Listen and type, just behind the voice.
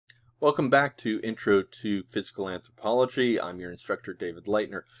Welcome back to Intro to Physical Anthropology. I'm your instructor, David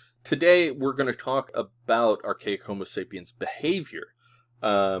Leitner. Today, we're going to talk about Archaic Homo sapiens behavior.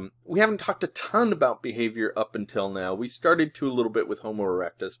 We haven't talked a ton about behavior up until now. We started to a little bit with Homo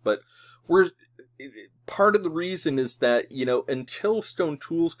erectus, but part of the reason is that, until stone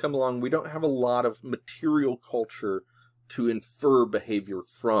tools come along, we don't have a lot of material culture to infer behavior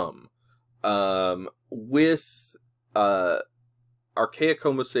from. With Archaic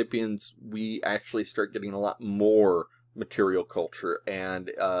Homo sapiens, we actually start getting a lot more material culture,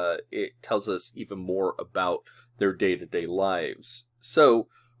 and it tells us even more about their day-to-day lives. So,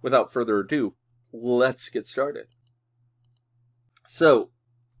 without further ado, let's get started. So,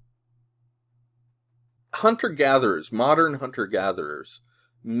 hunter-gatherers, modern hunter-gatherers,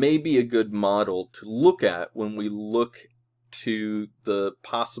 may be a good model to look at when we look to the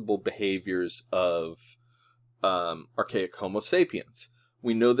possible behaviors of Archaic Homo sapiens.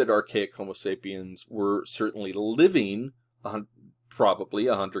 We know that Archaic Homo sapiens were certainly living probably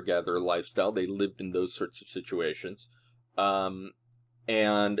a hunter-gatherer lifestyle. They lived in those sorts of situations.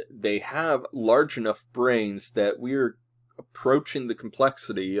 And they have large enough brains that we're approaching the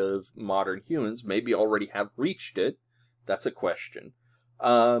complexity of modern humans, maybe already have reached it. That's a question.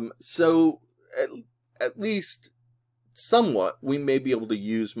 So at least somewhat, we may be able to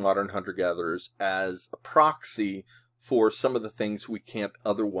use modern hunter-gatherers as a proxy for some of the things we can't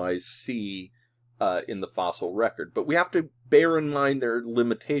otherwise see in the fossil record. But we have to bear in mind there are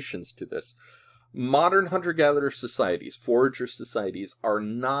limitations to this. Modern hunter-gatherer societies, forager societies, are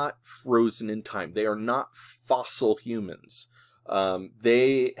not frozen in time. They are not fossil humans.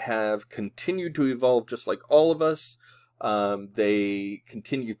 They have continued to evolve just like all of us. They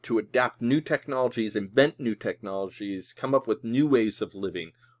continue to adapt new technologies, invent new technologies, come up with new ways of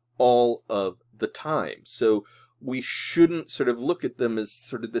living all of the time. So we shouldn't sort of look at them as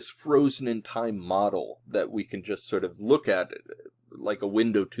sort of this frozen in time model that we can just sort of look at it like a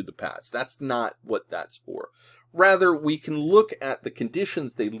window to the past. That's not what that's for. Rather, we can look at the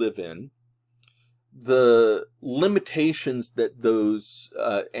conditions they live in, the limitations that those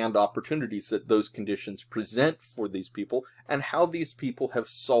and opportunities that those conditions present for these people, and how these people have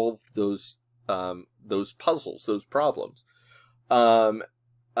solved those puzzles, those problems.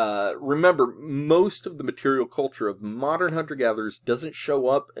 Remember, most of the material culture of modern hunter-gatherers doesn't show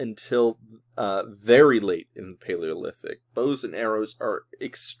up until very late in the Paleolithic. Bows and arrows are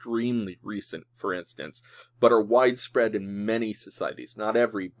extremely recent, for instance, but are widespread in many societies. Not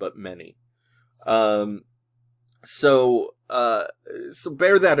every, but many. So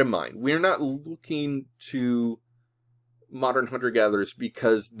bear that in mind. We're not looking to modern hunter-gatherers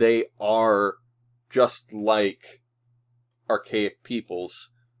because they are just like archaic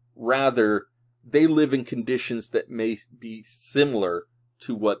peoples. Rather, they live in conditions that may be similar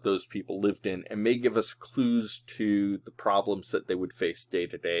to what those people lived in and may give us clues to the problems that they would face day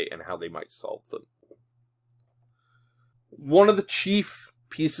to day and how they might solve them. One of the chief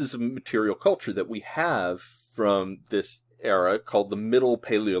pieces of material culture that we have from this era, called the Middle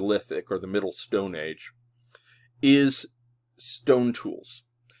Paleolithic or the Middle Stone Age, is stone tools.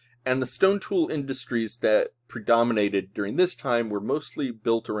 And the stone tool industries that predominated during this time were mostly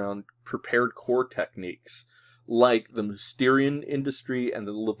built around prepared core techniques, like the Mousterian industry and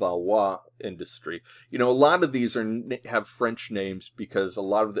the Levallois industry. A lot of these have French names because a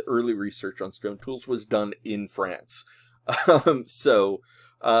lot of the early research on stone tools was done in France.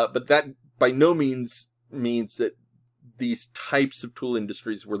 But that by no means means that these types of tool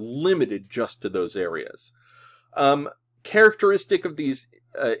industries were limited just to those areas. Characteristic of these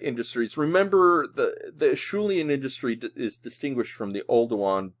industries, remember the Acheulean industry is distinguished from the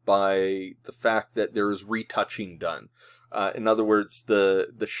Oldowan by the fact that there is retouching done. In other words,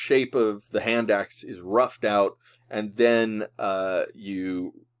 the shape of the hand axe is roughed out, and then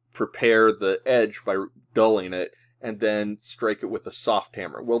you prepare the edge by dulling it, and then strike it with a soft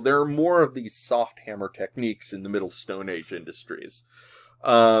hammer. Well, there are more of these soft hammer techniques in the Middle Stone Age industries.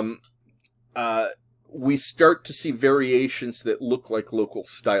 We start to see variations that look like local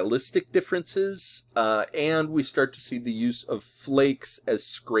stylistic differences, and we start to see the use of flakes as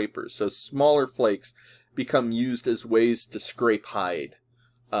scrapers. So smaller flakes become used as ways to scrape hide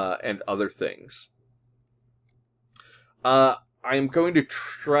and other things. I'm going to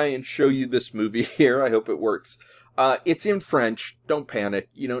try and show you this movie here. I hope it works. It's in French. Don't panic.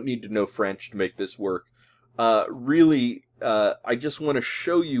 You don't need to know French to make this work. Really, I just want to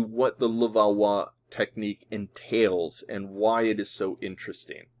show you what the Levallois technique entails and why it is so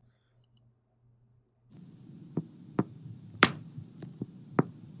interesting.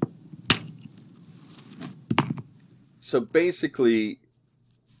 So basically,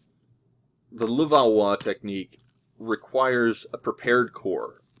 the Lauva Technique requires a prepared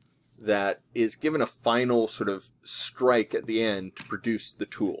core that is given a final sort of strike at the end to produce the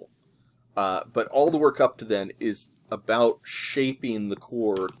tool. But all the work up to then is about shaping the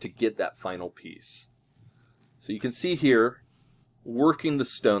core to get that final piece. So you can see here, working the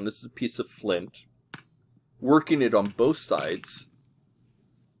stone, this is a piece of flint, working it on both sides,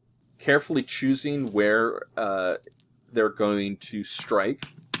 carefully choosing where they're going to strike.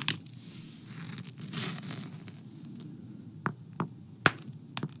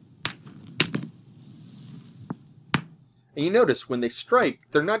 And you notice when they strike,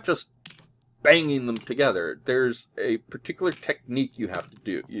 they're not just banging them together. There's a particular technique you have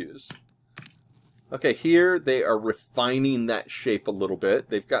to use. Okay, here they are refining that shape a little bit.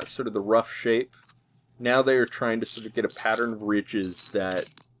 They've got sort of the rough shape. Now they are trying to sort of get a pattern of ridges that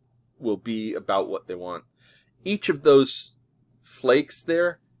will be about what they want. Each of those flakes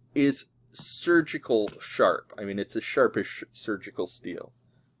there is surgical sharp. I mean, it's a sharpish surgical steel.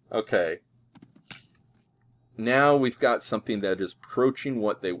 Okay. Now we've got something that is approaching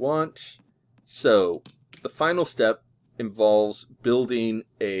what they want. So the final step involves building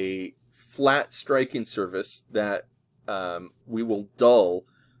a flat striking surface that we will dull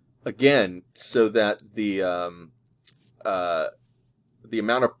again, so that the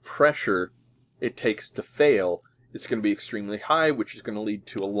amount of pressure it takes to fail is going to be extremely high, which is going to lead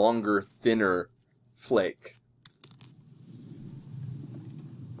to a longer, thinner flake.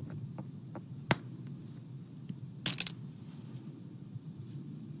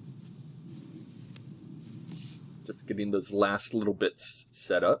 Just getting those last little bits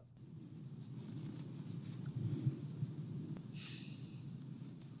set up.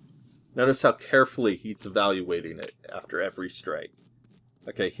 Notice how carefully he's evaluating it after every strike.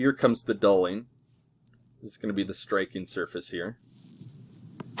 Okay, here comes the dulling. This is going to be the striking surface here.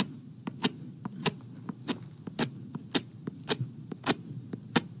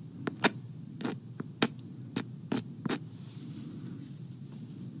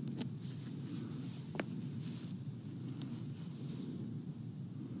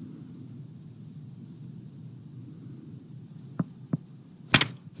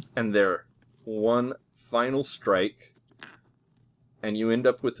 And there, one final strike, and you end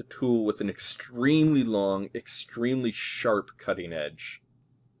up with a tool with an extremely long, extremely sharp cutting edge.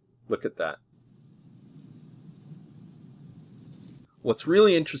 Look at that. What's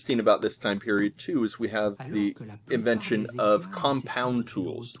really interesting about this time period, too, is we have the invention of compound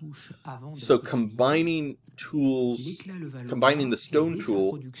tools. So combining tools, combining the stone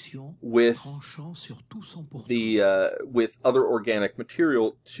tool with with other organic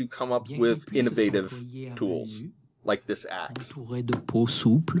material to come up with innovative tools, like this axe. Entouré de peau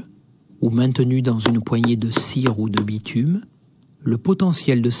souple ou maintenu dans une poignée de cire ou de bitume, le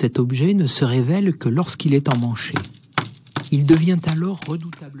potentiel de cet objet ne se révèle que lorsqu'il est emmanché. Il devient alors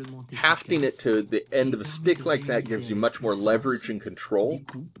redoutablement efficace. Hafting it to the end of a stick like that gives you much more leverage and control,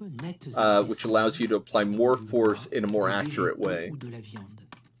 which allows you to apply more force in a more accurate way.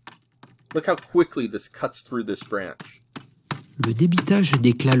 Look how quickly this cuts through this branch. Le débitage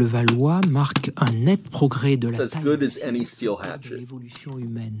d'éclats levallois marque un net progrès de la taille de l'évolution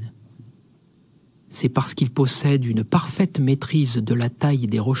humaine. C'est parce qu'il possède une parfaite maîtrise de la taille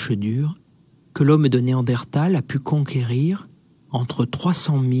des roches dures que l'homme de Néandertal a pu conquérir, entre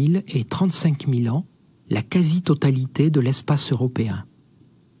 300 000 et 35 000 ans, la quasi-totalité de l'espace européen.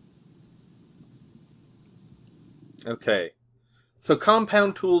 Okay, so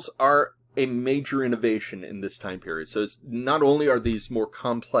compound tools are a major innovation in this time period. So it's not only are these more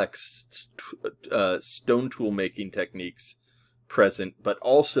complex stone tool making techniques present, but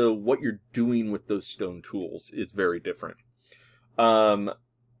also what you're doing with those stone tools is very different.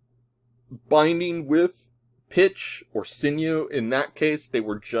 Binding with pitch or sinew, in that case they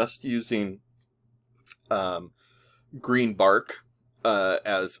were just using green bark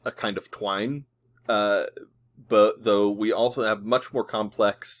as a kind of twine, but though we also have much more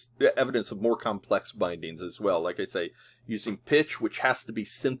complex evidence of more complex bindings as well, like I say, using pitch, which has to be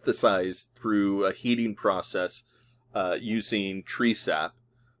synthesized through a heating process using tree sap,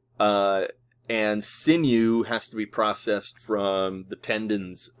 and sinew has to be processed from the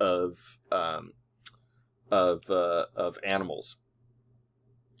tendons of animals.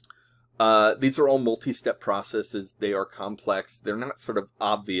 These are all multi-step processes. They are complex. They're not sort of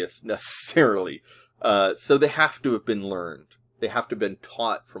obvious necessarily. So they have to have been learned. They have to have been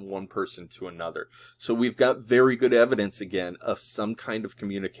taught from one person to another. So we've got very good evidence again of some kind of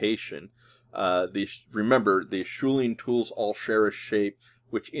communication. Remember, the Schuling tools all share a shape,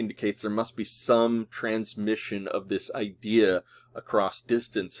 which indicates there must be some transmission of this idea across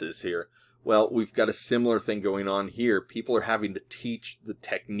distances here. Well, we've got a similar thing going on here. People are having to teach the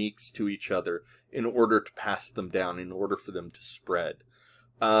techniques to each other in order to pass them down, in order for them to spread.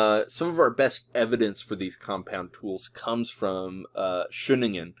 Some of our best evidence for these compound tools comes from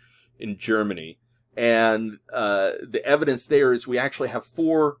Schöningen in Germany. And the evidence there is we actually have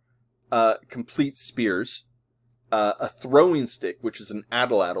 4 complete spears, a throwing stick, which is an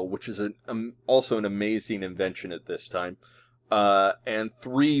atlatl, which is also an amazing invention at this time, and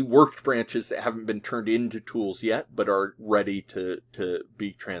 3 worked branches that haven't been turned into tools yet, but are ready to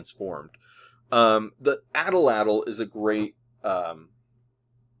be transformed. The atlatl is a great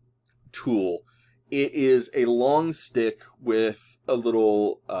tool. It is a long stick with a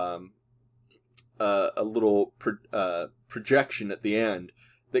little projection at the end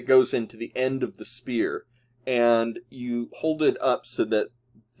that goes into the end of the spear, and you hold it up so that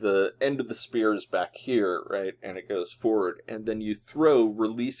the end of the spear is back here, right, and it goes forward, and then you throw,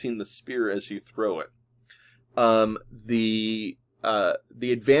 releasing the spear as you throw it. The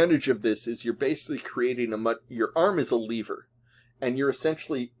advantage of this is you're basically creating your arm is a lever, and you're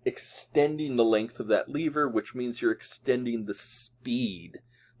essentially extending the length of that lever, which means you're extending the speed,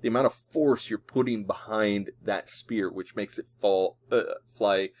 the amount of force you're putting behind that spear, which makes it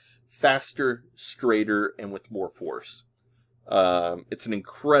fly faster, straighter, and with more force. It's an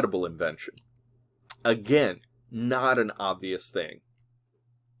incredible invention. Again, not an obvious thing.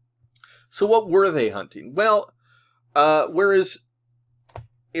 So what were they hunting? Well, whereas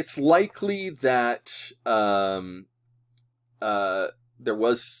it's likely that there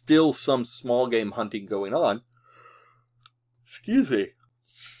was still some small game hunting going on, excuse me,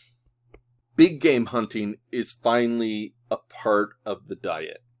 big game hunting is finally a part of the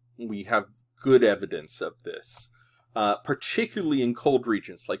diet. We have good evidence of this, particularly in cold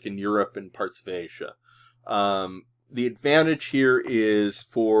regions like in Europe and parts of Asia. The advantage here is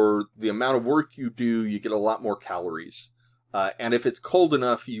for the amount of work you do, you get a lot more calories. And if it's cold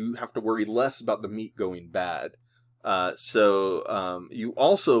enough, you have to worry less about the meat going bad. So you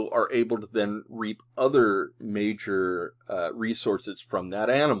also are able to then reap other major resources from that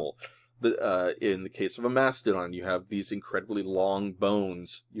animal. In the case of a mastodon, you have these incredibly long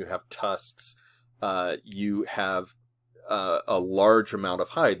bones, you have tusks, you have a large amount of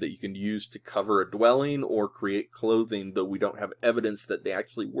hide that you can use to cover a dwelling or create clothing, though we don't have evidence that they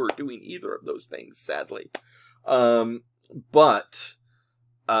actually were doing either of those things, sadly.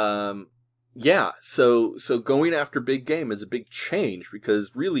 Yeah, so going after big game is a big change,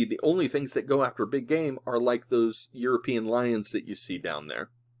 because really the only things that go after big game are like those European lions that you see down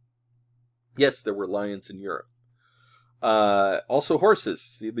there. Yes, there were lions in Europe. Also horses.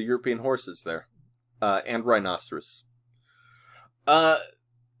 See the European horses there. And rhinoceros.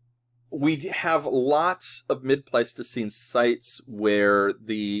 We have lots of mid-Pleistocene sites where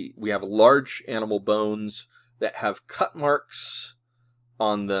we have large animal bones that have cut marks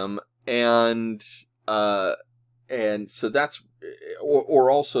on them, and so that's, or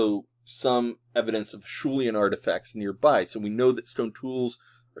also some evidence of Schulian artifacts nearby. So we know that stone tools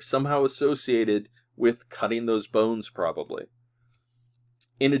are somehow associated with cutting those bones, probably.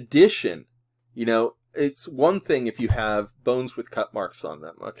 In addition, you know, it's one thing if you have bones with cut marks on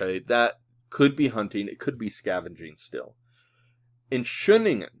them, okay? That could be hunting, it could be scavenging still. In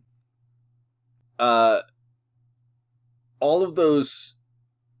Schöningen, all of those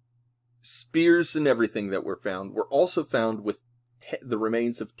spears and everything that were found were also found with the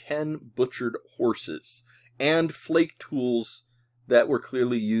remains of 10 butchered horses and flake tools that were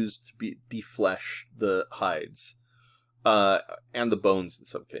clearly used to deflesh the hides, and the bones in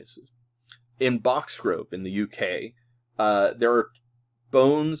some cases. In Boxgrove in the UK, there are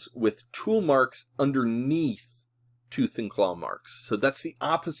bones with tool marks underneath tooth and claw marks. So that's the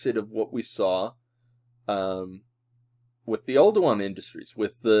opposite of what we saw with the Oldowan industries,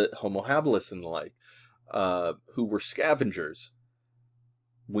 with the Homo habilis and the like, who were scavengers.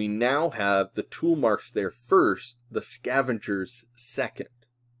 We now have the tool marks there first, the scavengers second.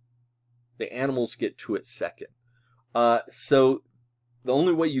 The animals get to it second. So the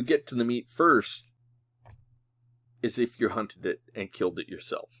only way you get to the meat first is if you hunted it and killed it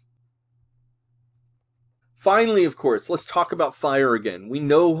yourself. Finally, of course, let's talk about fire again. We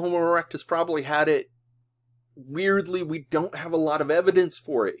know Homo erectus probably had it. Weirdly, we don't have a lot of evidence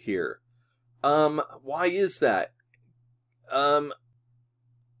for it here. Why is that?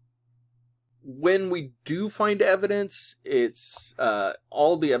 When we do find evidence, it's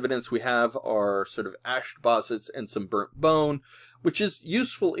all the evidence we have are sort of ash deposits and some burnt bone, which is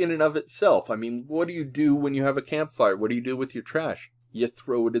useful in and of itself. I mean, what do you do when you have a campfire? What do you do with your trash? You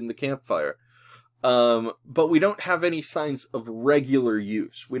throw it in the campfire. But we don't have any signs of regular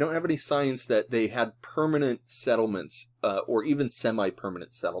use. We don't have any signs that they had permanent settlements, or even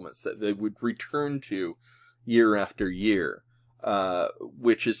semi-permanent settlements that they would return to year after year,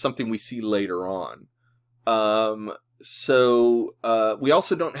 which is something we see later on. We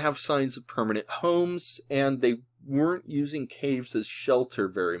also don't have signs of permanent homes, and they weren't using caves as shelter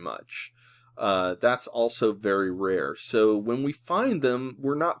very much. That's also very rare. So when we find them,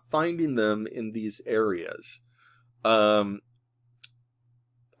 we're not finding them in these areas. All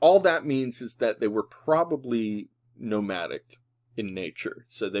that means is that they were probably nomadic in nature.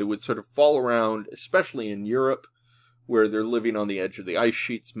 So they would sort of fall around, especially in Europe, where they're living on the edge of the ice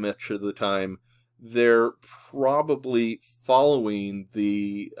sheets much of the time. They're probably following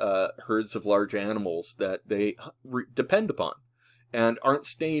the herds of large animals that they depend upon, and aren't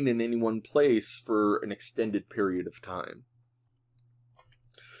staying in any one place for an extended period of time.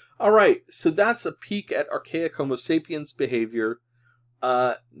 All right, so that's a peek at Archaic Homo sapiens behavior.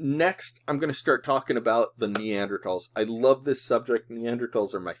 Next, I'm going to start talking about the Neanderthals. I love this subject.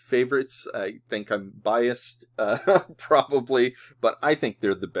 Neanderthals are my favorites. I think I'm biased, probably, but I think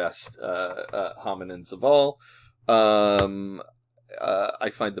they're the best hominins of all. I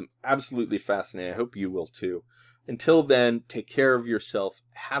find them absolutely fascinating. I hope you will too. Until then, take care of yourself,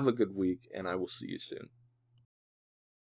 have a good week, and I will see you soon.